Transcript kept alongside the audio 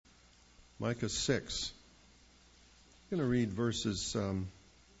Micah 6. I'm going to read verses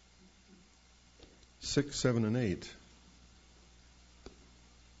 6, 7, and 8.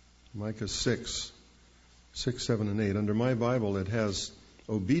 Micah 6, 7, and 8. Under my Bible, it has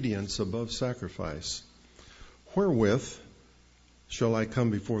obedience above sacrifice. Wherewith shall I come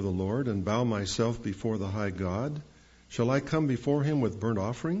before the Lord and bow myself before the high God? Shall I come before him with burnt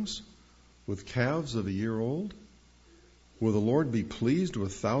offerings, with calves of a year old? Will the Lord be pleased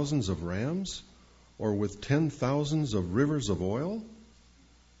with thousands of rams, or with 10,000s of rivers of oil?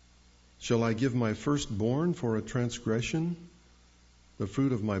 Shall I give my firstborn for a transgression, the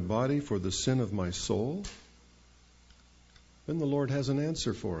fruit of my body for the sin of my soul? Then the Lord has an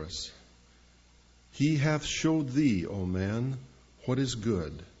answer for us. He hath showed thee, O man, what is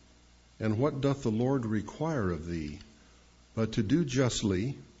good, and what doth the Lord require of thee, but to do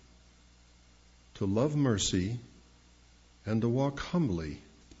justly, to love mercy, and to walk humbly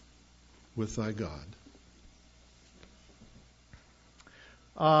with thy God.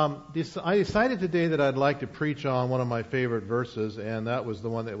 I decided today that I'd like to preach on one of my favorite verses, and that was the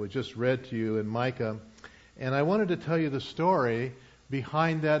one that was just read to you in Micah. And I wanted to tell you the story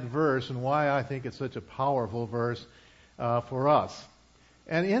behind that verse and why I think it's such a powerful verse for us.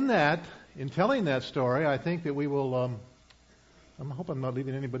 And in telling that story, I think that we will, I hope I'm not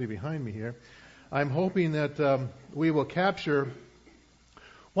leaving anybody behind me here. I'm hoping that we will capture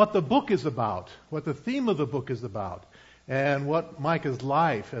what the book is about, what the theme of the book is about, and what Micah's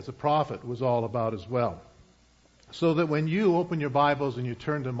life as a prophet was all about as well. So that when you open your Bibles and you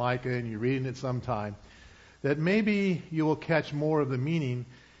turn to Micah and you're reading it sometime, that maybe you will catch more of the meaning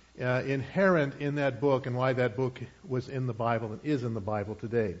inherent in that book and why that book was in the Bible and is in the Bible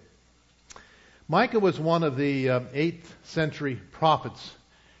today. Micah was one of the 8th century prophets,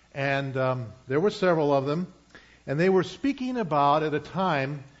 and there were several of them, and they were speaking about at a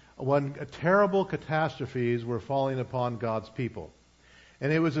time when terrible catastrophes were falling upon God's people.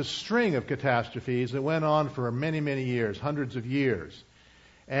 And it was a string of catastrophes that went on for many, many years, hundreds of years.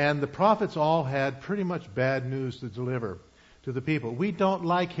 And the prophets all had pretty much bad news to deliver to the people. We don't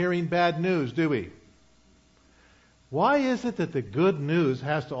like hearing bad news, do we? Why is it that the good news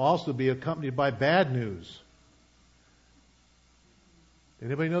has to also be accompanied by bad news?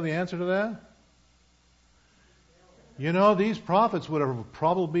 Anybody know the answer to that? You know, these prophets would have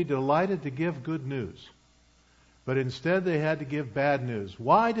probably been delighted to give good news. But instead they had to give bad news.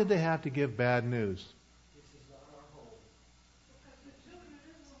 Why did they have to give bad news?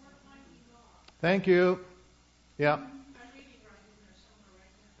 Thank you. Yeah.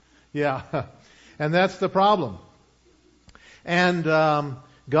 Yeah. And that's the problem. And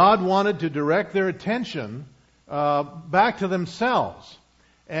God wanted to direct their attention back to themselves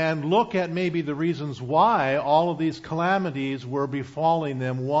and look at maybe the reasons why all of these calamities were befalling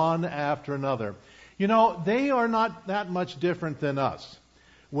them one after another. You know, they are not that much different than us.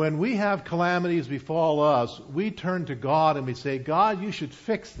 When we have calamities befall us, we turn to God and we say, God, you should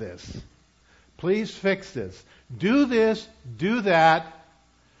fix this. Please fix this. Do this, do that.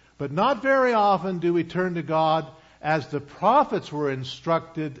 But not very often do we turn to God as the prophets were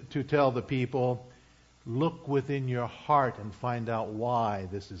instructed to tell the people, look within your heart and find out why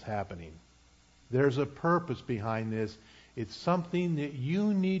this is happening. There's a purpose behind this. It's something that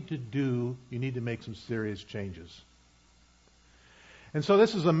you need to do. You need to make some serious changes. And so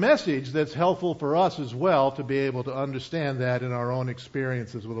this is a message that's helpful for us as well to be able to understand that in our own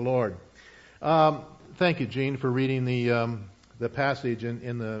experiences with the Lord. Thank you, Gene, for reading the passage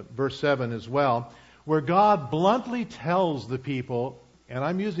in the verse 7 as well, where God bluntly tells the people, and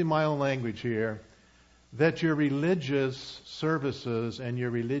I'm using my own language here, that your religious services and your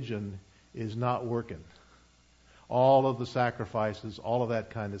religion is not working. All of the sacrifices, all of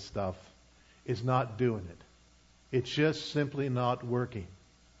that kind of stuff is not doing it. It's just simply not working.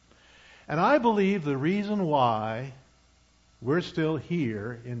 And I believe the reason why we're still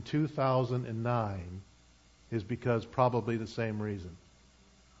here in 2009 is because probably the same reason.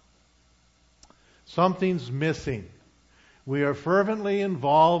 Something's missing. We are fervently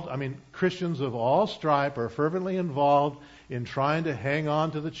involved, Christians of all stripe are fervently involved in trying to hang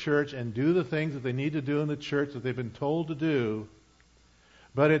on to the church and do the things that they need to do in the church that they've been told to do,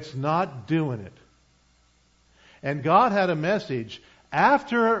 but it's not doing it. And God had a message.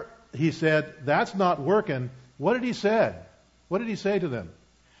 After He said, that's not working, what did He say? What did He say to them?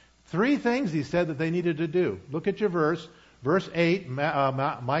 3 things He said that they needed to do. Look at your verse. Verse 8,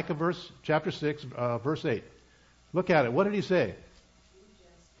 Micah chapter 6, verse 8. Look at it. What did He say?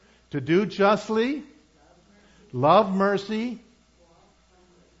 To do justly, love mercy.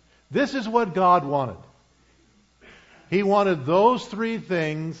 This is what God wanted. He wanted those three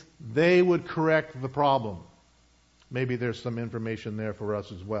things. They would correct the problem. Maybe there's some information there for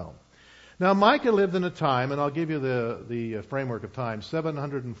us as well. Now, Micah lived in a time, and I'll give you the framework of time,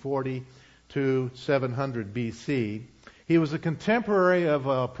 740 to 700 BC. He was a contemporary of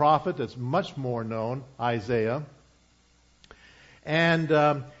a prophet that's much more known, Isaiah. And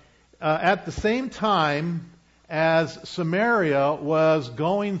at the same time as Samaria was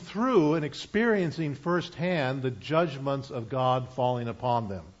going through and experiencing firsthand the judgments of God falling upon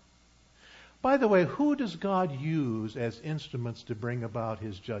them. By the way, who does God use as instruments to bring about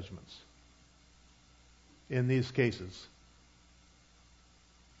His judgments in these cases?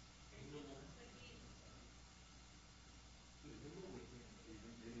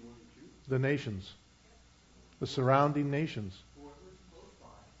 The nations. The surrounding nations.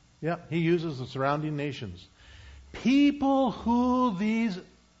 Yeah, He uses the surrounding nations. People who these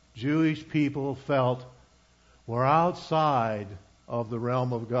Jewish people felt were outside of the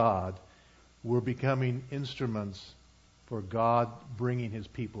realm of God were becoming instruments for God bringing His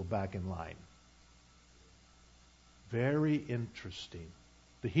people back in line. Very interesting.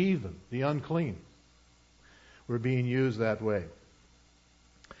 The heathen, the unclean, were being used that way.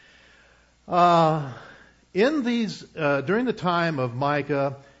 During the time of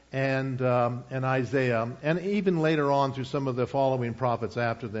Micah and Isaiah, and even later on through some of the following prophets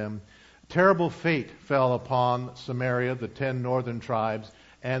after them, terrible fate fell upon Samaria, the 10 northern tribes,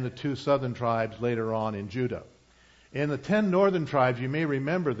 and the 2 southern tribes later on in Judah. In the 10 northern tribes, you may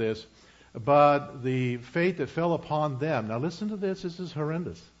remember this, but the fate that fell upon them, now listen to this is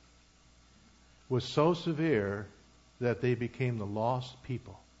horrendous, was so severe that they became the lost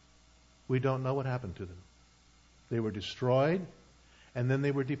people. We don't know what happened to them. They were destroyed, and then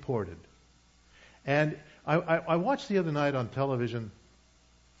they were deported. And I watched the other night on television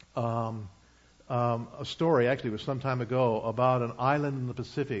a story, actually it was some time ago, about an island in the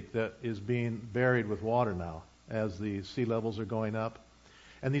Pacific that is being buried with water now as the sea levels are going up.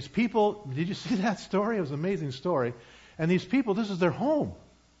 And these people, did you see that story? It was an amazing story. And these people, this is their home.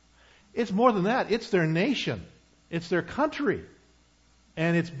 It's more than that. It's their nation. It's their country.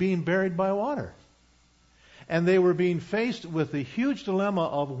 And it's being buried by water. And they were being faced with the huge dilemma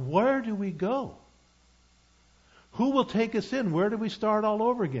of where do we go? Who will take us in? Where do we start all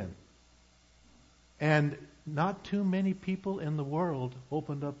over again? And not too many people in the world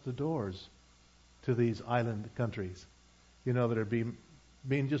opened up the doors to these island countries, that are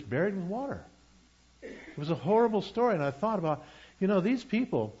being just buried with water. It was a horrible story, and I thought about, these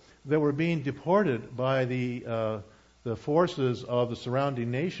people that were being deported by the forces of the surrounding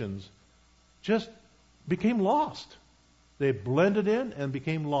nations just became lost. They blended in and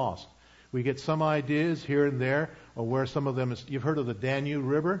became lost. We get some ideas here and there of where some of them you've heard of the Danube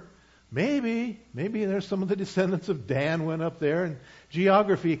River? Maybe there's some of the descendants of Dan went up there, and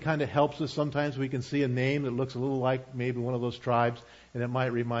geography kind of helps us. Sometimes we can see a name that looks a little like maybe one of those tribes, and it might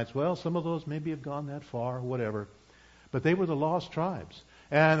remind us, well, some of those maybe have gone that far, whatever. But they were the lost tribes.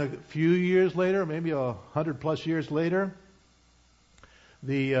 And a few years later, maybe 100+ years later,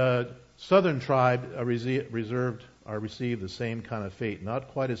 the southern tribe received the same kind of fate, not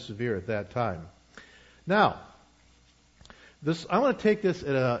quite as severe at that time. Now, I want to take this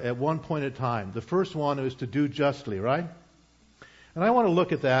at one point at a time. The first one is to do justly, right? And I want to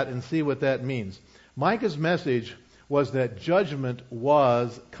look at that and see what that means. Micah's message was that judgment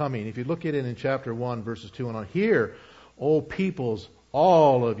was coming. If you look at it in chapter 1, verses 2 and on, hear, O peoples,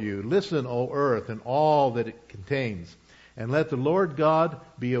 all of you, listen, O earth, and all that it contains. And let the Lord God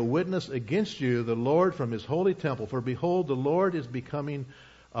be a witness against you, the Lord from His holy temple. For behold, the Lord is coming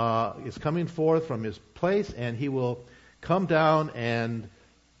forth from His place, and He will come down and,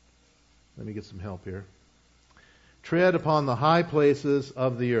 let me get some help here, tread upon the high places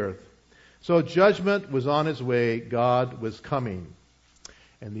of the earth. So judgment was on its way. God was coming.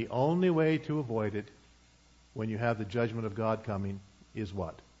 And the only way to avoid it when you have the judgment of God coming is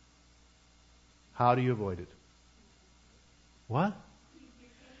what? How do you avoid it? What?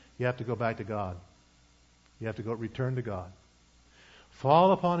 You have to go back to God. You have to return to God.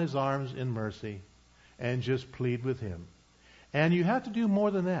 Fall upon His arms in mercy and just plead with Him. And you have to do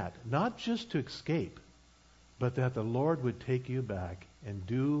more than that. Not just to escape, but that the Lord would take you back and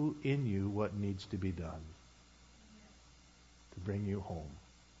do in you what needs to be done to bring you home.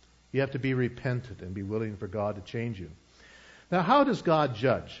 You have to be repentant and be willing for God to change you. Now, how does God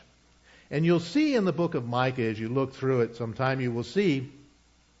judge? And you'll see in the book of Micah, as you look through it sometime, you will see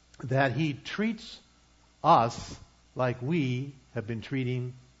that He treats us like we have been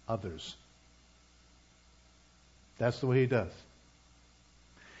treating others. That's the way He does.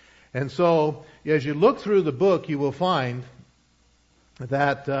 And so, as you look through the book, you will find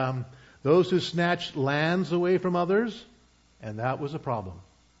that those who snatched lands away from others, and that was a problem.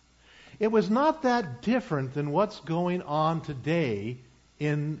 It was not that different than what's going on today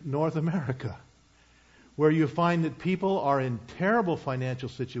in North America, where you find that people are in terrible financial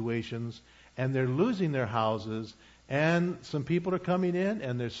situations and they're losing their houses, and some people are coming in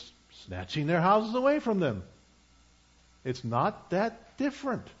and they're snatching their houses away from them. It's not that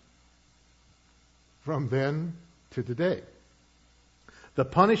different from then to today. The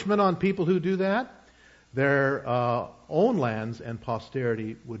punishment on people who do that, their own lands and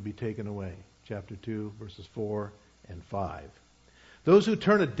posterity would be taken away. Chapter 2, verses 4 and 5. Those who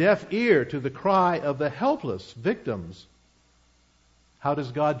turn a deaf ear to the cry of the helpless victims, how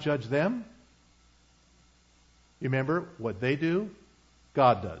does God judge them? You remember what they do?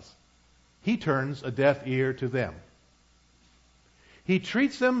 God does. He turns a deaf ear to them. He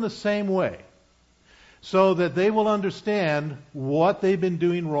treats them the same way, so that they will understand what they've been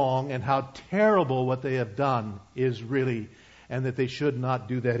doing wrong and how terrible what they have done is really, and that they should not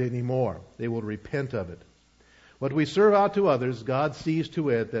do that anymore. They will repent of it. What we serve out to others, God sees to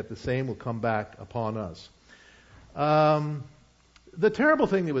it that the same will come back upon us. The terrible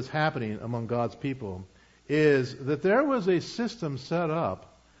thing that was happening among God's people is that there was a system set up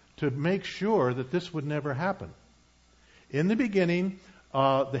to make sure that this would never happen. In the beginning,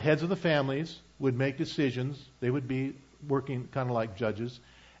 the heads of the families would make decisions. They would be working kind of like judges.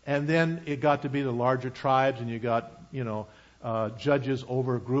 And then it got to be the larger tribes, and you got, judges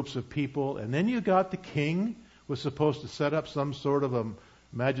over groups of people. And then you got the king was supposed to set up some sort of a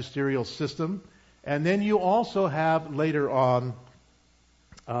magisterial system. And then you also have later on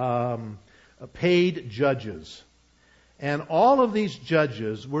paid judges. And all of these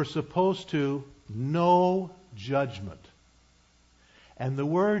judges were supposed to know judgment. And the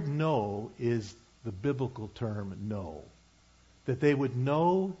word know is the biblical term know. That they would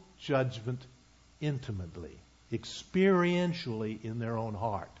know judgment intimately, experientially in their own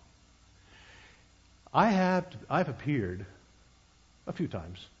heart. I've appeared a few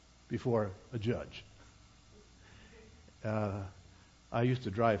times before a judge. I used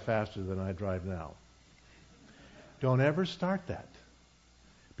to drive faster than I drive now. Don't ever start that.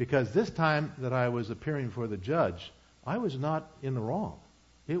 Because this time that I was appearing before the judge, I was not in the wrong.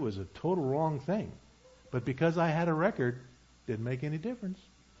 It was a total wrong thing. But because I had a record, didn't make any difference.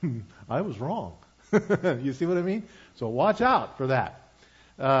 I was wrong. You see what I mean? So watch out for that.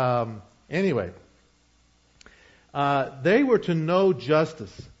 Anyway, they were to know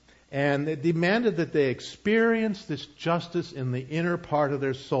justice. And it demanded that they experience this justice in the inner part of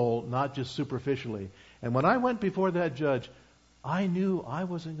their soul, not just superficially. And when I went before that judge, I knew I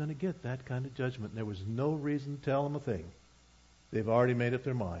wasn't going to get that kind of judgment. There was no reason to tell them a thing. They've already made up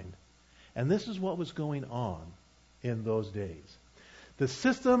their mind. And this is what was going on in those days. The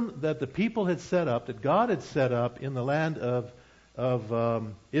system that the people had set up, that God had set up in the land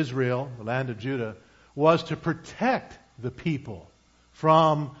of Israel, the land of Judah, was to protect the people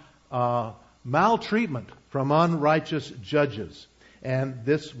from maltreatment from unrighteous judges. And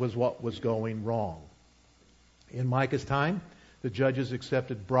this was what was going wrong. In Micah's time, the judges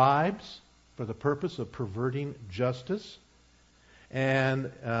accepted bribes for the purpose of perverting justice.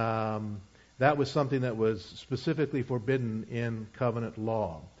 And that was something that was specifically forbidden in covenant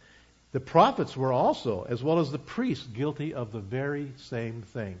law. The prophets were also, as well as the priests, guilty of the very same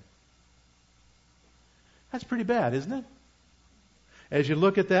thing. That's pretty bad, isn't it? As you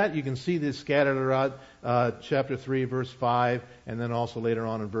look at that, you can see this scattered around chapter 3, verse 5, and then also later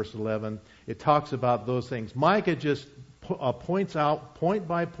on in verse 11. It talks about those things. Micah just points out, point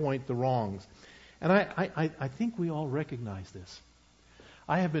by point, the wrongs. And I think we all recognize this.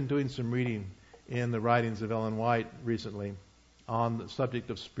 I have been doing some reading in the writings of Ellen White recently on the subject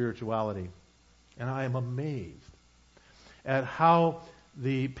of spirituality. And I am amazed at how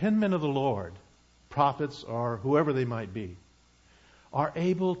the penmen of the Lord, prophets or whoever they might be, are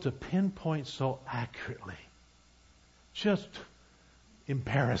able to pinpoint so accurately, just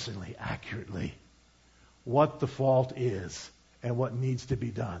embarrassingly accurately, what the fault is and what needs to be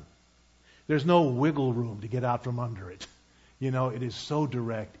done. There's no wiggle room to get out from under it. It is so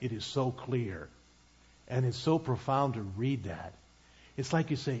direct, it is so clear, and it's so profound to read that. It's like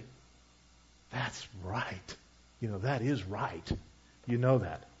you say, that's right. That is right. You know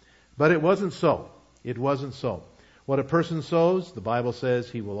that. But it wasn't so. It wasn't so. What a person sows, the Bible says,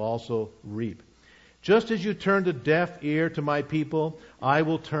 he will also reap. Just as you turned a deaf ear to my people, I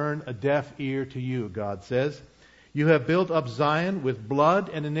will turn a deaf ear to you, God says. You have built up Zion with blood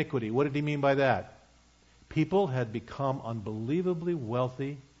and iniquity. What did he mean by that? People had become unbelievably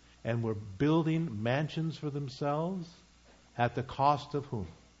wealthy and were building mansions for themselves at the cost of whom?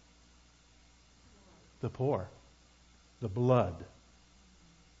 The poor. The blood.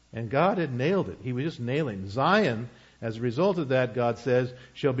 And God had nailed it. He was just nailing. Zion, as a result of that, God says,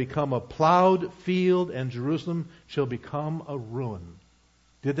 shall become a plowed field, and Jerusalem shall become a ruin.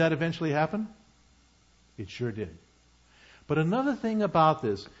 Did that eventually happen? It sure did. But another thing about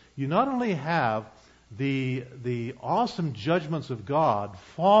this, you not only have the awesome judgments of God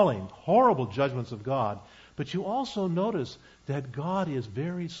falling, horrible judgments of God, but you also notice that God is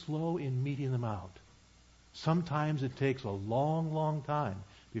very slow in meting them out. Sometimes it takes a long, long time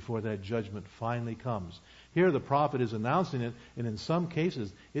before that judgment finally comes. Here the prophet is announcing it, and in some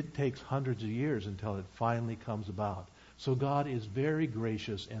cases it takes hundreds of years until it finally comes about. So God is very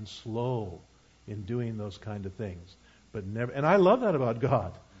gracious and slow in doing those kind of things. But never, and I love that about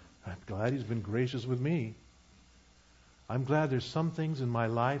God. I'm glad He's been gracious with me. I'm glad there's some things in my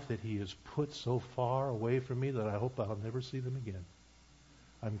life that He has put so far away from me that I hope I'll never see them again.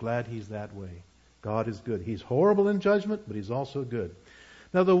 I'm glad He's that way. God is good. He's horrible in judgment, but He's also good.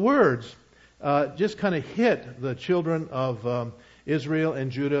 Now the words just kind of hit the children of Israel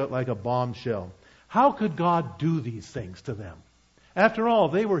and Judah like a bombshell. How could God do these things to them? After all,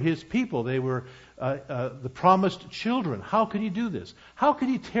 they were His people. They were the promised children. How could He do this? How could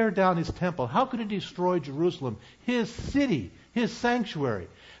He tear down His temple? How could He destroy Jerusalem, His city, His sanctuary?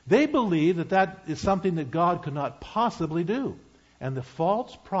 They believed that that is something that God could not possibly do. And the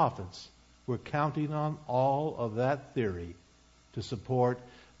false prophets were counting on all of that theory to support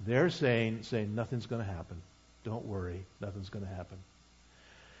their saying nothing's going to happen. Don't worry, nothing's going to happen.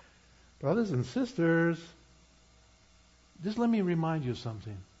 Brothers and sisters, just let me remind you of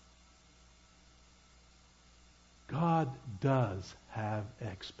something. God does have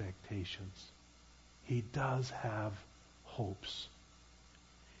expectations. He does have hopes.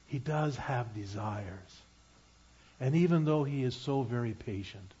 He does have desires. And even though He is so very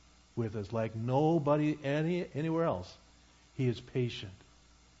patient with us, like nobody anywhere else, He is patient.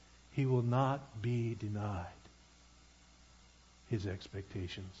 He will not be denied His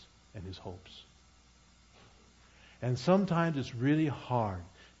expectations and His hopes. And sometimes it's really hard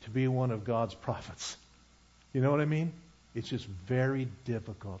to be one of God's prophets. You know what I mean? It's just very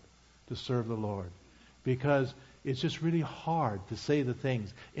difficult to serve the Lord because it's just really hard to say the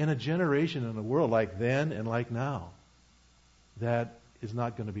things in a generation, in a world like then and like now that is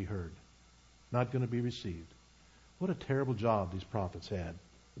not going to be heard, not going to be received. What a terrible job these prophets had,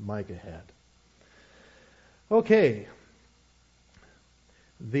 Micah had. Okay.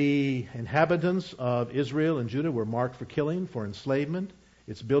 The inhabitants of Israel and Judah were marked for killing, for enslavement.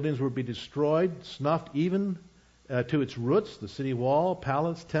 Its buildings would be destroyed, snuffed even to its roots. The city wall,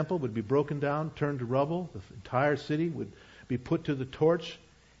 palace, temple would be broken down, turned to rubble. The entire city would be put to the torch.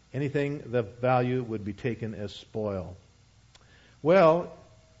 Anything of value would be taken as spoil. Well,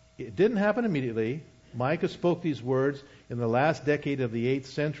 it didn't happen immediately. Micah spoke these words in the last decade of the 8th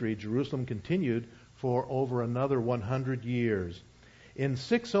century. Jerusalem continued for over another 100 years. In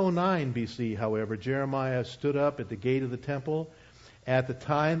 609 BC, however, Jeremiah stood up at the gate of the temple at the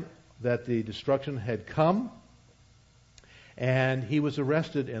time that the destruction had come, and he was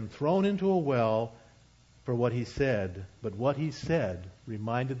arrested and thrown into a well for what he said. But what he said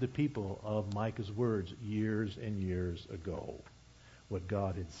reminded the people of Micah's words years and years ago, what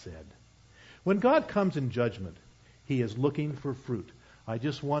God had said. When God comes in judgment, He is looking for fruit. I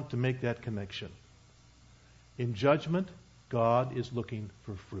just want to make that connection. In judgment, God is looking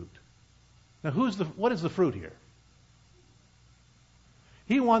for fruit. Now, what is the fruit here?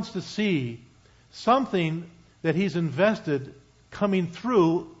 He wants to see something that He's invested coming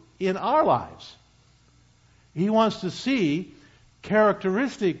through in our lives. He wants to see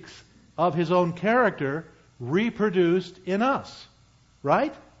characteristics of His own character reproduced in us.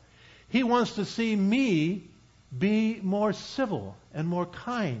 Right? He wants to see me be more civil and more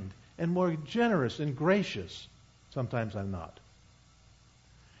kind and more generous and gracious. Sometimes I'm not.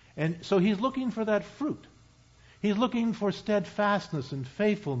 And so He's looking for that fruit. He's looking for steadfastness and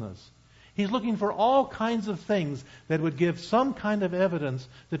faithfulness. He's looking for all kinds of things that would give some kind of evidence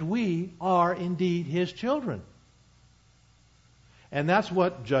that we are indeed His children. And that's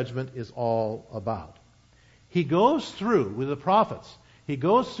what judgment is all about. He goes through with the prophets. He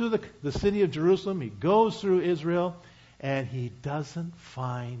goes through the city of Jerusalem. He goes through Israel. And He doesn't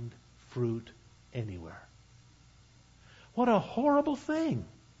find fruit anywhere. What a horrible thing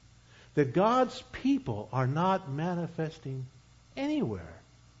that God's people are not manifesting anywhere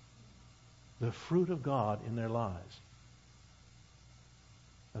the fruit of God in their lives.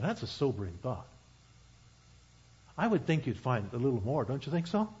 Now that's a sobering thought. I would think you'd find a little more, don't you think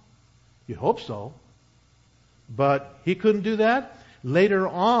so? You hope so. But he couldn't do that. Later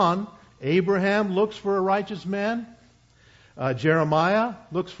on, Abraham looks for a righteous man. Jeremiah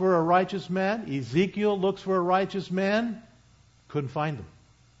looks for a righteous man. Ezekiel looks for a righteous man. Couldn't find him.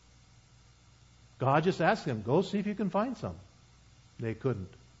 God just asked them, go see if you can find some. They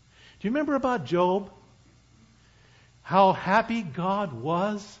couldn't. Do you remember about Job? How happy God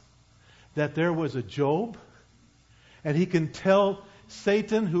was that there was a Job? And he can tell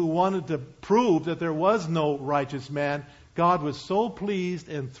Satan, who wanted to prove that there was no righteous man, God was so pleased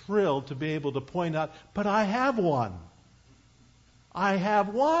and thrilled to be able to point out, but I have one. I have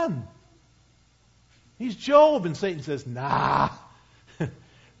one. He's Job. And Satan says, nah,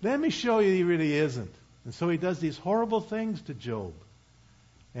 let me show you he really isn't. And so he does these horrible things to Job.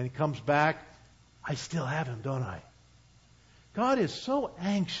 And he comes back, I still have him, don't I? God is so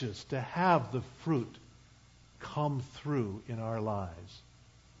anxious to have the fruit come through in our lives.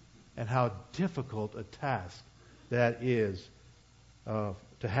 And how difficult a task that is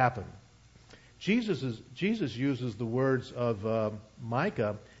to happen. Jesus uses the words of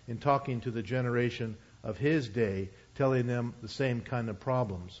Micah in talking to the generation of his day, telling them the same kind of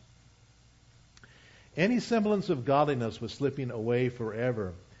problems. Any semblance of godliness was slipping away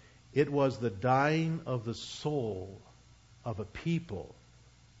forever. It was the dying of the soul of a people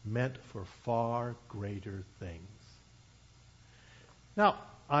meant for far greater things. Now,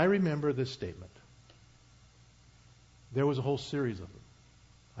 I remember this statement. There was a whole series of them.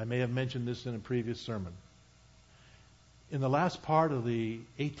 I may have mentioned this in a previous sermon. In the last part of the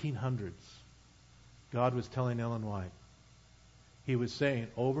 1800s, God was telling Ellen White, He was saying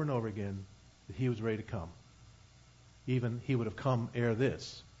over and over again that He was ready to come. Even He would have come ere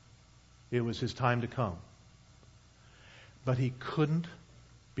this. It was His time to come. But He couldn't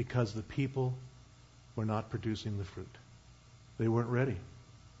because the people were not producing the fruit. They weren't ready.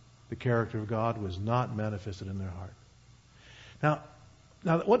 The character of God was not manifested in their heart. Now,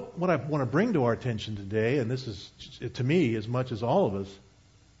 what I want to bring to our attention today, and this is to me as much as all of us,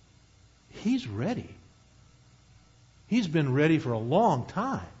 He's ready. He's been ready for a long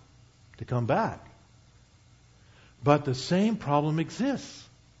time to come back. But the same problem exists.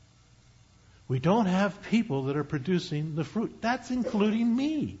 We don't have people that are producing the fruit. That's including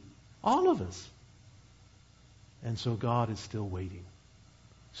me. All of us. And so God is still waiting.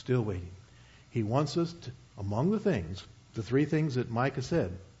 Still waiting. He wants us to, among the things, the three things that Micah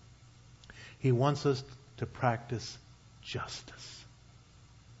said, He wants us to practice justice.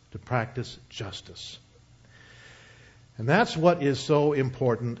 To practice justice. And that's what is so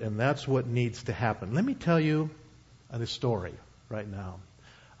important, and that's what needs to happen. Let me tell you a story right now.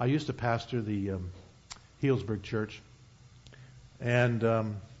 I used to pastor the Healdsburg Church, and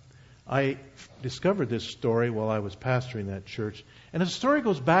I discovered this story while I was pastoring that church. And the story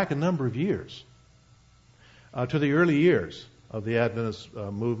goes back a number of years, to the early years of the Adventist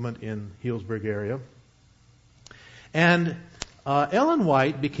movement in Healdsburg area. And Ellen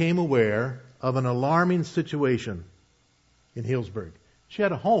White became aware of an alarming situation in Healdsburg. She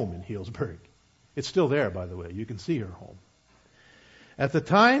had a home in Healdsburg. It's still there, by the way. You can see her home. At the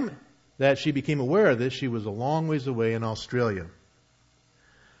time that she became aware of this, she was a long ways away in Australia.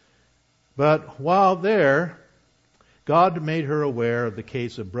 But while there, God made her aware of the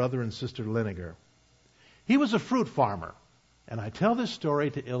case of Brother and Sister Leniger. He was a fruit farmer. And I tell this story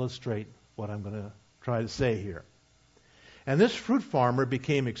to illustrate what I'm going to try to say here. And this fruit farmer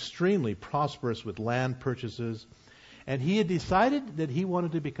became extremely prosperous with land purchases. And he had decided that he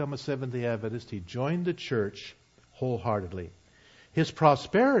wanted to become a Seventh-day Adventist. He joined the church wholeheartedly. His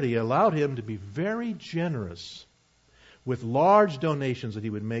prosperity allowed him to be very generous with large donations that he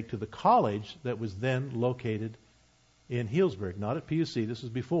would make to the college that was then located in Healdsburg. Not at PUC. This was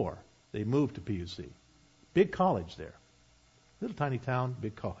before. They moved to PUC. Big college there. Little tiny town,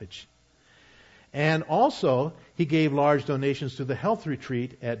 big college. And also, he gave large donations to the health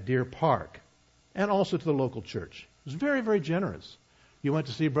retreat at Deer Park and also to the local church. He was very, very generous. You went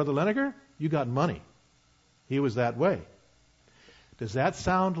to see Brother Leniger, you got money. He was that way. Does that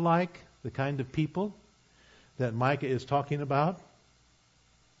sound like the kind of people that Micah is talking about?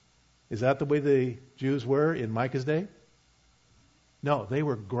 Is that the way the Jews were in Micah's day? No, they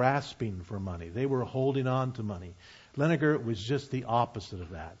were grasping for money. They were holding on to money. Leniger was just the opposite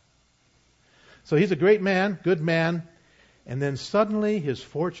of that. So he's a great man, good man, and then suddenly his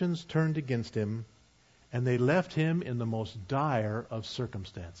fortunes turned against him, and they left him in the most dire of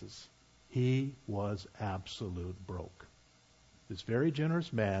circumstances. He was absolute broke. This very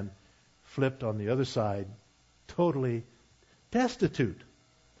generous man flipped on the other side, totally destitute.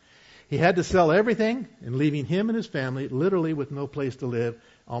 He had to sell everything, and leaving him and his family literally with no place to live,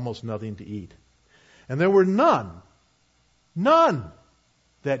 almost nothing to eat. And there were none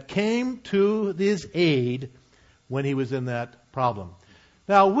that came to his aid when he was in that problem.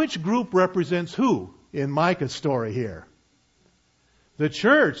 Now, which group represents who in Micah's story here? The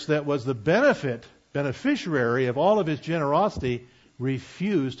church that was the beneficiary of all of his generosity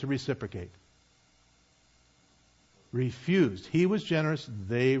refused to reciprocate. Refused. He was generous,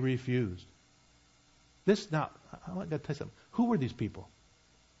 they refused. Now, I want to tell you something. Who were these people?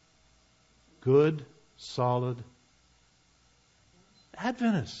 Good, solid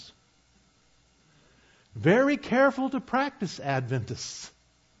Adventists. Very careful to practice Adventists.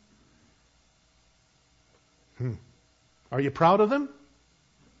 Are you proud of them?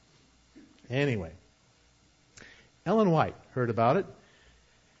 Anyway, Ellen White heard about it,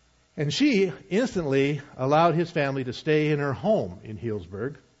 and she instantly allowed his family to stay in her home in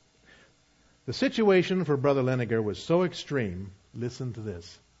Healdsburg. The situation for Brother Leniger was so extreme, listen to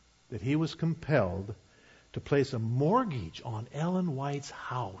this, that he was compelled to place a mortgage on Ellen White's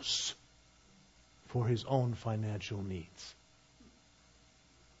house for his own financial needs.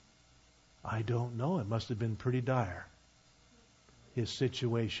 I don't know. It must have been pretty dire, his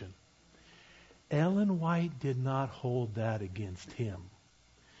situation. Ellen White did not hold that against him.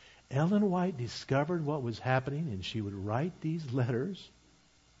 Ellen White discovered what was happening, and she would write these letters.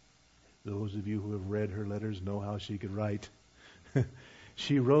 Those of you who have read her letters know how she could write.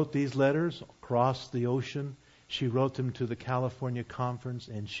 She wrote these letters across the ocean. She wrote them to the California conference,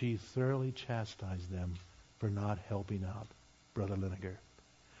 and she thoroughly chastised them for not helping out Brother Leniger.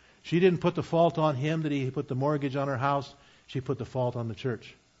 She didn't put the fault on him that he put the mortgage on her house. She put the fault on the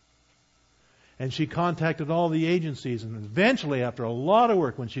church. And she contacted all the agencies, and eventually, after a lot of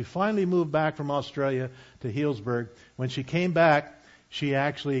work, when she finally moved back from Australia to Healdsburg, when she came back, she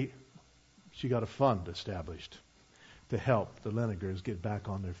got a fund established to help the Lenigers get back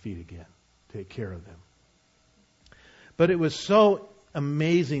on their feet again, take care of them. But it was so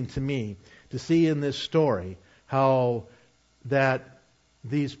amazing to me to see in this story how that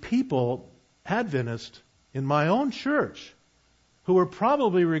these people, Adventists, in my own church, who were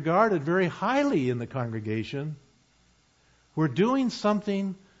probably regarded very highly in the congregation, were doing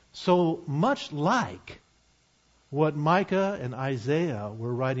something so much like what Micah and Isaiah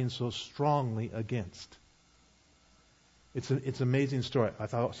were writing so strongly against. It's an amazing story.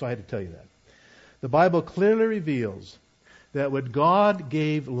 So I had to tell you that. The Bible clearly reveals that when God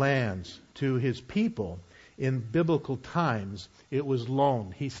gave lands to His people in biblical times, it was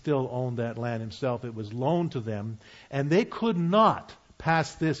loaned. He still owned that land himself. It was loaned to them, and they could not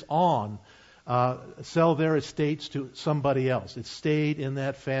pass this on, sell their estates to somebody else. It stayed in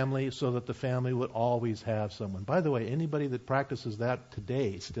that family so that the family would always have someone. By the way, anybody that practices that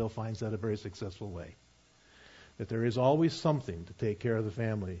today still finds that a very successful way. That there is always something to take care of the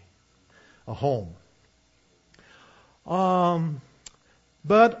family, a home.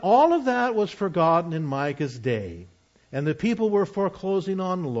 But all of that was forgotten in Micah's day. And the people were foreclosing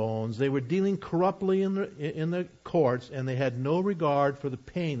on loans. They were dealing corruptly in the courts, and they had no regard for the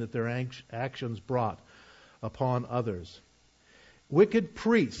pain that their actions brought upon others. Wicked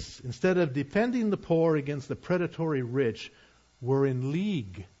priests, instead of defending the poor against the predatory rich, were in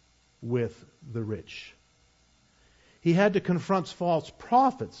league with the rich. He had to confront false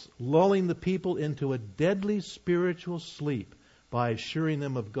prophets, lulling the people into a deadly spiritual sleep by assuring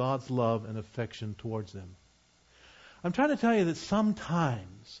them of God's love and affection towards them. I'm trying to tell you that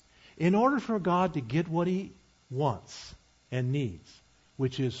sometimes, in order for God to get what He wants and needs,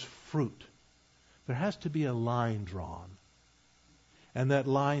 which is fruit, there has to be a line drawn. And that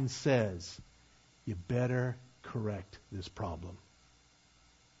line says, you better correct this problem.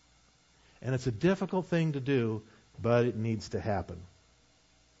 And it's a difficult thing to do, but it needs to happen.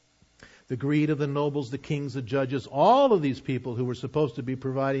 The greed of the nobles, the kings, the judges, all of these people who were supposed to be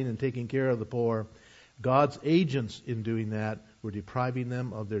providing and taking care of the poor, God's agents in doing that were depriving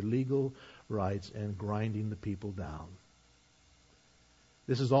them of their legal rights and grinding the people down.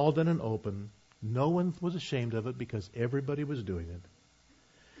 This is all done in open. No one was ashamed of it because everybody was doing it.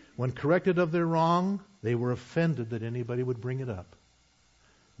 When corrected of their wrong, they were offended that anybody would bring it up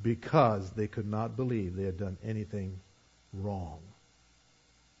because they could not believe they had done anything wrong.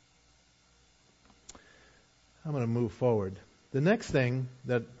 I'm going to move forward. The next thing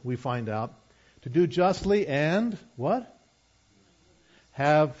that we find out, to do justly and what?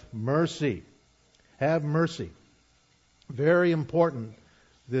 Have mercy. Have mercy. Very important,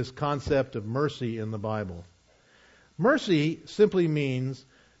 this concept of mercy in the Bible. Mercy simply means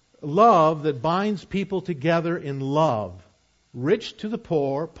love that binds people together in love rich to the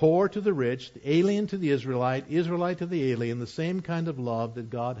poor, poor to the rich, the alien to the Israelite, Israelite to the alien, the same kind of love that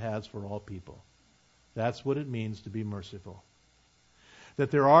God has for all people. That's what it means to be merciful.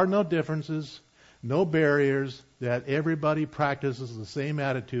 That there are no differences, no barriers, that everybody practices the same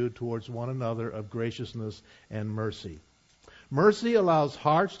attitude towards one another of graciousness and mercy. Mercy allows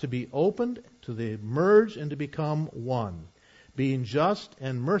hearts to be opened, to merge and to become one. Being just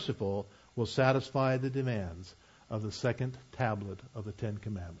and merciful will satisfy the demands of the second tablet of the Ten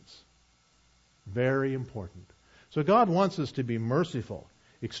Commandments. Very important. So God wants us to be merciful.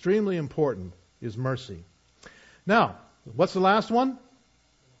 Extremely important is mercy. Now, what's the last one?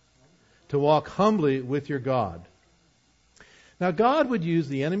 To walk humbly with your God. Now, God would use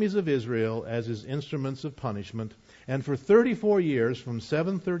the enemies of Israel as his instruments of punishment, and for 34 years, from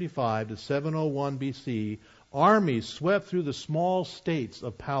 735 to 701 BC, armies swept through the small states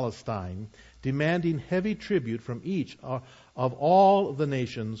of Palestine, demanding heavy tribute from each of all the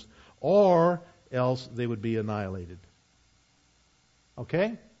nations, or else they would be annihilated.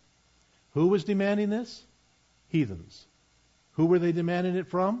 Okay? Who was demanding this? Heathens. Who were they demanding it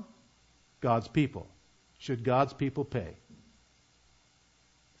from? God's people. Should God's people pay?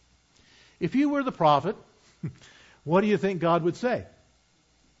 If you were the prophet, what do you think God would say?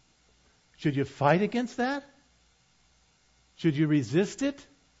 Should you fight against that? Should you resist it?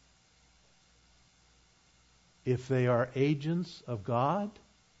 If they are agents of God,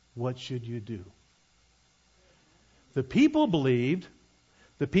 what should you do? The people believed,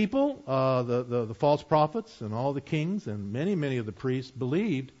 the false prophets and all the kings and many of the priests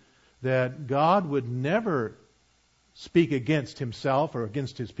believed that God would never speak against himself or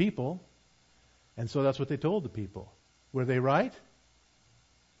against his people. And so that's what they told the people. Were they right?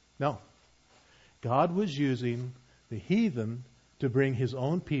 No. God was using the heathen to bring his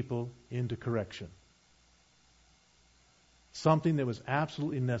own people into correction. Something that was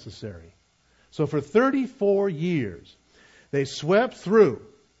absolutely necessary. So for 34 years, they swept through.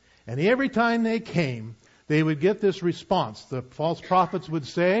 And every time they came, they would get this response. The false prophets would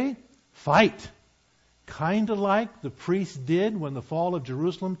say, fight. Kind of like the priests did when the fall of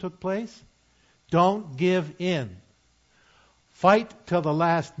Jerusalem took place. Don't give in. Fight till the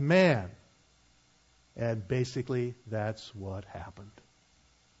last man. And basically, that's what happened.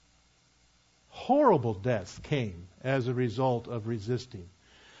 Horrible deaths came as a result of resisting.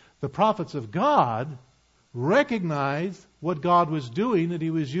 The prophets of God recognized what God was doing, that he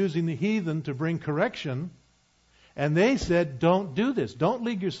was using the heathen to bring correction. And they said, don't do this. Don't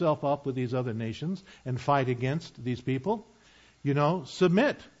league yourself up with these other nations and fight against these people.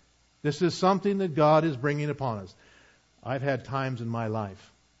 Submit. This is something that God is bringing upon us. I've had times in my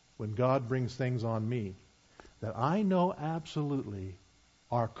life when God brings things on me that I know absolutely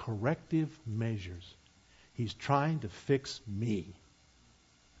are corrective measures. He's trying to fix me.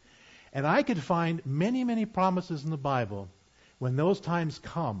 And I could find many promises in the Bible when those times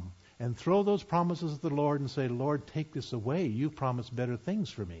come, and throw those promises to the Lord and say, Lord, take this away. You promised better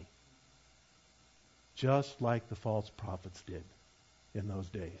things for me. Just like the false prophets did in those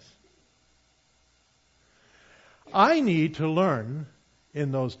days. I need to learn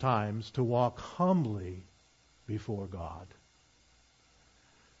in those times to walk humbly before God.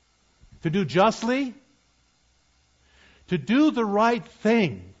 To do justly, to do the right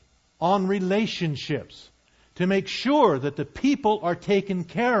thing on relationships, to make sure that the people are taken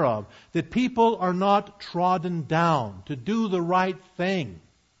care of, that people are not trodden down, to do the right thing,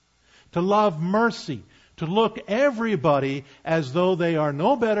 to love mercy, to look everybody as though they are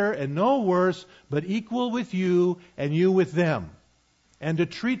no better and no worse, but equal with you and you with them, and to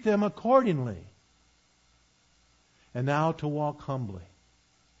treat them accordingly. And now to walk humbly.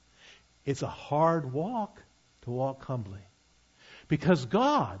 It's a hard walk to walk humbly, because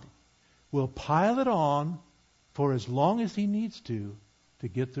God will pile it on for as long as he needs to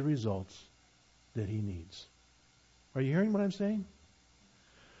get the results that he needs. Are you hearing what I'm saying?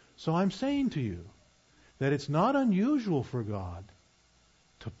 So I'm saying to you that it's not unusual for God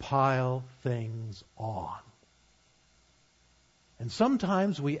to pile things on. And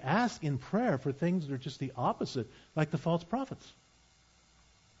sometimes we ask in prayer for things that are just the opposite, like the false prophets.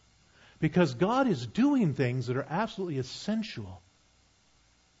 Because God is doing things that are absolutely essential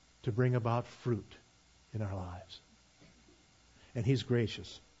to bring about fruit in our lives. And he's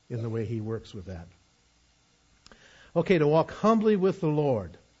gracious in the way he works with that. Okay, to walk humbly with the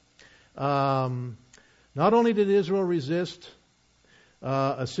Lord. Not only did Israel resist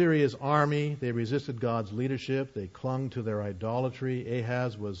Assyria's army, they resisted God's leadership. They clung to their idolatry.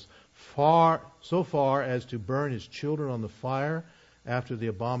 Ahaz was so far as to burn his children on the fire after the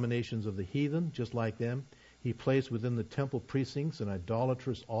abominations of the heathen, just like them. He placed within the temple precincts an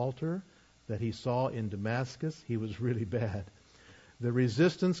idolatrous altar that he saw in Damascus. He was really bad. The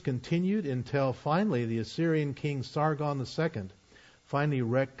resistance continued until finally the Assyrian king Sargon II finally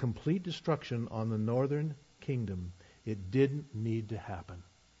wreaked complete destruction on the northern kingdom. It didn't need to happen.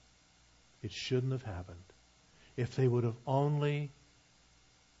 It shouldn't have happened. If they would have only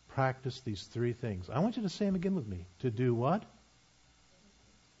practiced these three things. I want you to say them again with me. To do what?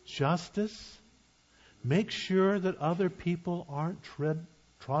 Justice. Make sure that other people aren't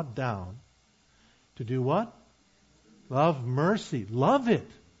trod down. To do what? Love mercy. Love it.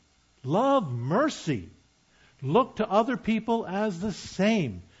 Love mercy. Look to other people as the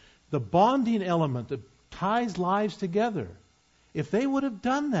same. The bonding element that ties lives together. If they would have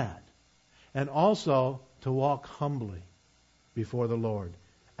done that. And also to walk humbly before the Lord.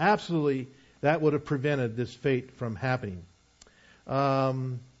 Absolutely, that would have prevented this fate from happening.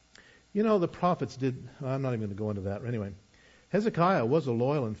 The prophets did. I'm not even going to go into that. Anyway, Hezekiah was a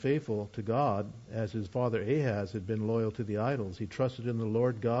loyal and faithful to God, as his father Ahaz had been loyal to the idols. He trusted in the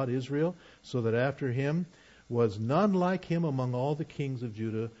Lord God, Israel, so that after him was none like him among all the kings of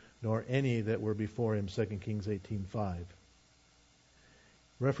Judah, nor any that were before him. 2 Kings 18:5.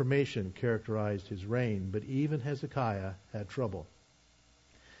 Reformation characterized his reign, but even Hezekiah had trouble.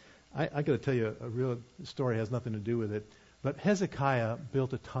 I got to tell you a real story, has nothing to do with it, but Hezekiah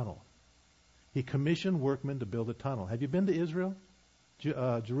built a tunnel. He commissioned workmen to build a tunnel. Have you been to Israel,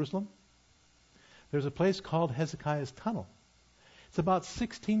 Jerusalem? There's a place called Hezekiah's Tunnel. It's about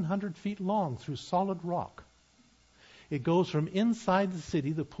 1,600 feet long through solid rock. It goes from inside the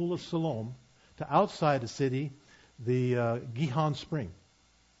city, the Pool of Siloam, to outside the city, the Gihon Spring.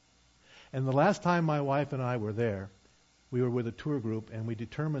 And the last time my wife and I were there, we were with a tour group, and we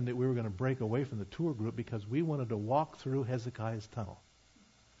determined that we were going to break away from the tour group because we wanted to walk through Hezekiah's tunnel.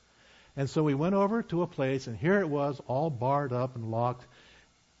 And so we went over to a place, and here it was, all barred up and locked,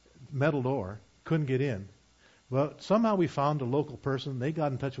 metal door, couldn't get in. But somehow we found a local person, they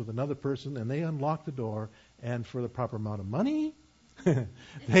got in touch with another person, and they unlocked the door, and for the proper amount of money,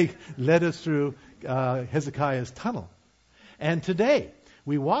 they led us through Hezekiah's tunnel. And today,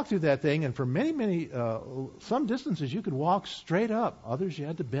 we walked through that thing, and for some distances you could walk straight up. Others you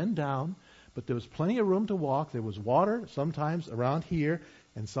had to bend down, but there was plenty of room to walk. There was water sometimes around here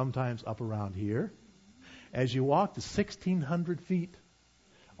and sometimes up around here. As you walked the 1,600 feet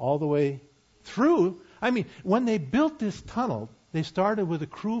all the way through, when they built this tunnel, they started with a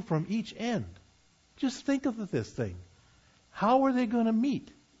crew from each end. Just think of this thing. How were they going to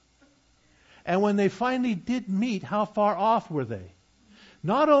meet? And when they finally did meet, how far off were they?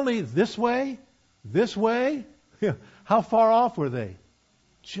 Not only this way, how far off were they?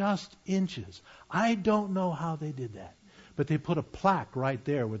 Just inches. I don't know how they did that. But they put a plaque right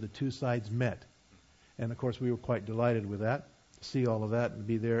there where the two sides met. And of course we were quite delighted with that, to see all of that and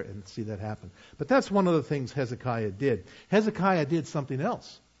be there and see that happen. But that's one of the things Hezekiah did. Hezekiah did something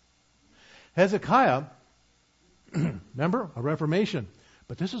else. Hezekiah, remember, a reformation.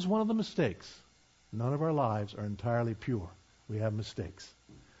 But this is one of the mistakes. None of our lives are entirely pure. We have mistakes.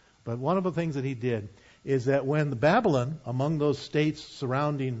 But one of the things that he did is that when the Babylon, among those states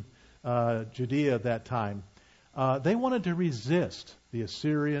surrounding Judea at that time, they wanted to resist the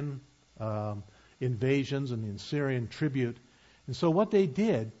Assyrian invasions and the Assyrian tribute. And so what they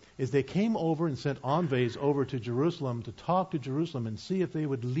did is they came over and sent envoys over to Jerusalem to talk to Jerusalem and see if they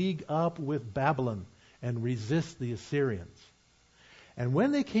would league up with Babylon and resist the Assyrians. And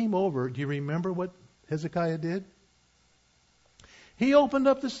when they came over, do you remember what Hezekiah did? He opened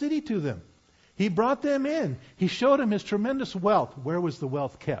up the city to them. He brought them in. He showed them his tremendous wealth. Where was the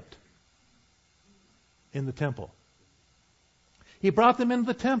wealth kept? In the temple. He brought them into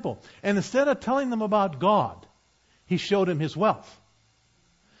the temple. And instead of telling them about God, he showed them his wealth.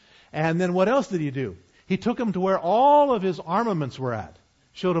 And then what else did he do? He took them to where all of his armaments were at.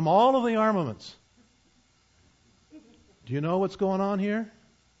 Showed them all of the armaments. Do you know what's going on here?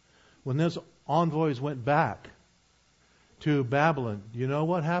 When those envoys went back to Babylon, you know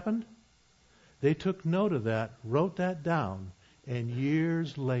what happened? They took note of that, wrote that down, and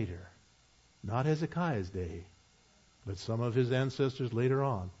years later, not Hezekiah's day, but some of his ancestors later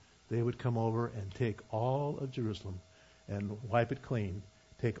on, they would come over and take all of Jerusalem and wipe it clean,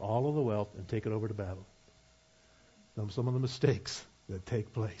 take all of the wealth and take it over to Babylon. Some of the mistakes that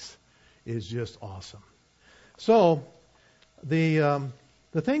take place is just awesome. So, the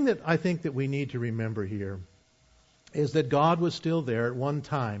thing that I think that we need to remember here is that God was still there at one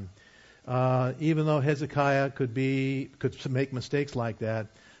time. Even though Hezekiah could make mistakes like that,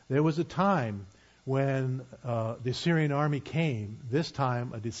 there was a time when the Assyrian army came, this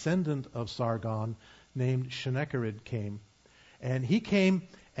time a descendant of Sargon, named Sennacherib came. And he came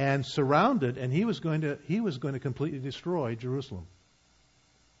and surrounded, and he was going to completely destroy Jerusalem.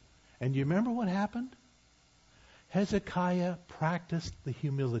 And you remember what happened? Hezekiah practiced the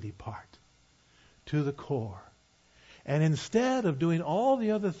humility part to the core. And instead of doing all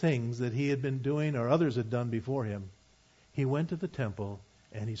the other things that he had been doing or others had done before him, he went to the temple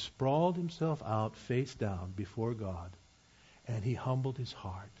and he sprawled himself out face down before God, and he humbled his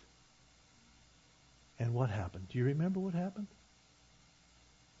heart. And what happened? Do you remember what happened?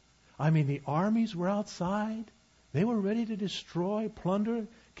 I mean, the armies were outside. They were ready to destroy, plunder,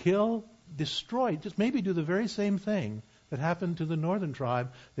 kill, destroy, just maybe do the very same thing that happened to the northern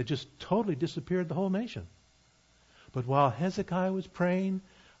tribe that just totally disappeared the whole nation. But while Hezekiah was praying,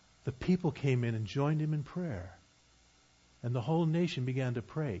 the people came in and joined him in prayer. And the whole nation began to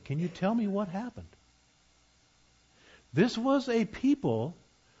pray. Can you tell me what happened? This was a people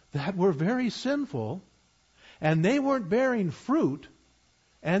that were very sinful, and they weren't bearing fruit,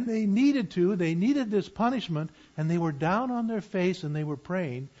 and they needed this punishment, and they were down on their face and they were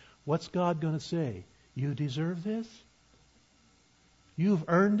praying. What's God going to say? You deserve this? You've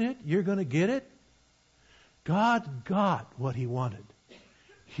earned it? You're going to get it? God got what he wanted.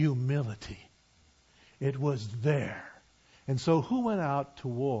 Humility. It was there. And so who went out to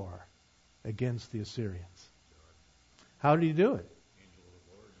war against the Assyrians? How did he do it?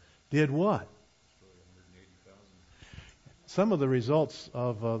 Did what? Some of the results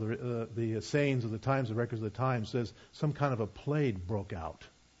of the sayings of the times, the records of the times, says some kind of a plague broke out.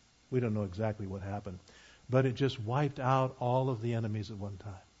 We don't know exactly what happened. But it just wiped out all of the enemies at one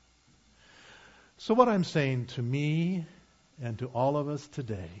time. So what I'm saying to me and to all of us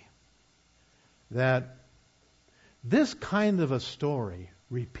today, that this kind of a story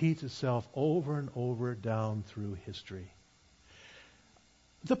repeats itself over and over down through history.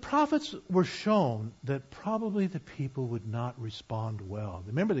 The prophets were shown that probably the people would not respond well.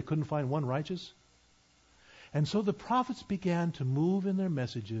 Remember, they couldn't find one righteous? And so the prophets began to move in their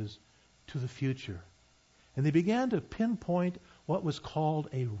messages to the future. And they began to pinpoint what was called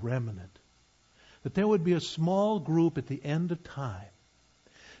a remnant. That there would be a small group at the end of time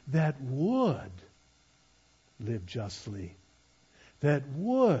that would live justly, that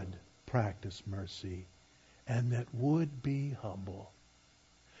would practice mercy, and that would be humble.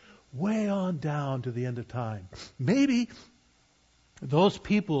 Way on down to the end of time. Maybe those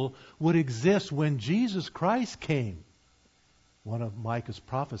people would exist when Jesus Christ came. One of Micah's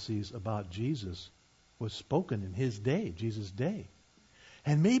prophecies about Jesus was spoken in his day, Jesus' day.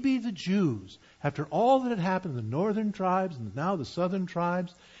 And maybe the Jews, after all that had happened, the northern tribes and now the southern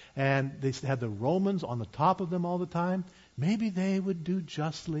tribes, and they had the Romans on the top of them all the time, maybe they would do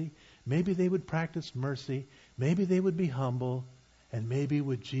justly, maybe they would practice mercy, maybe they would be humble, and maybe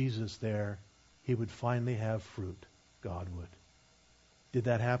with Jesus there, he would finally have fruit. God would. Did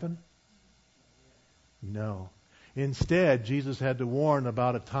that happen? No. Instead, Jesus had to warn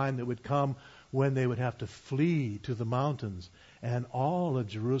about a time that would come when they would have to flee to the mountains, and all of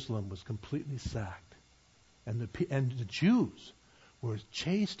Jerusalem was completely sacked. And the Jews were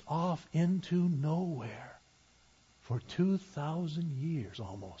chased off into nowhere for 2,000 years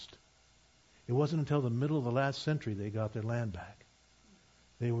almost. It wasn't until the middle of the last century they got their land back.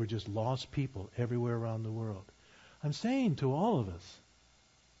 They were just lost people everywhere around the world. I'm saying to all of us,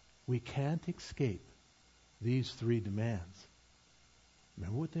 we can't escape these three demands.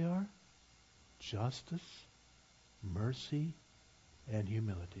 Remember what they are? Justice, mercy, and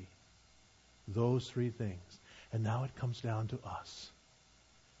humility. Those three things. And now it comes down to us.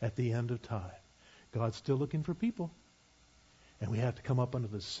 At the end of time, God's still looking for people. And we have to come up under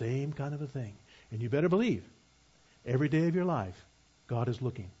the same kind of a thing. And you better believe, every day of your life, God is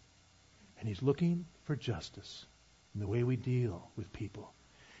looking. And He's looking for justice in the way we deal with people.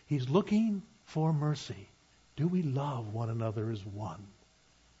 He's looking for mercy. Do we love one another as one?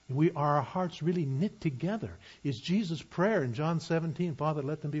 Are our hearts really knit together? Is Jesus' prayer in John 17, Father,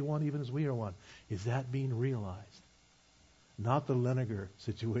 let them be one even as we are one? Is that being realized? Not the Leniger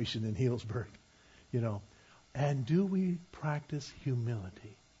situation in Healdsburg. And do we practice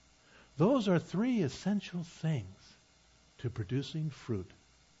humility? Those are three essential things to producing fruit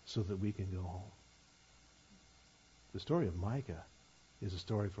so that we can go home. The story of Micah is a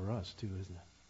story for us too, isn't it?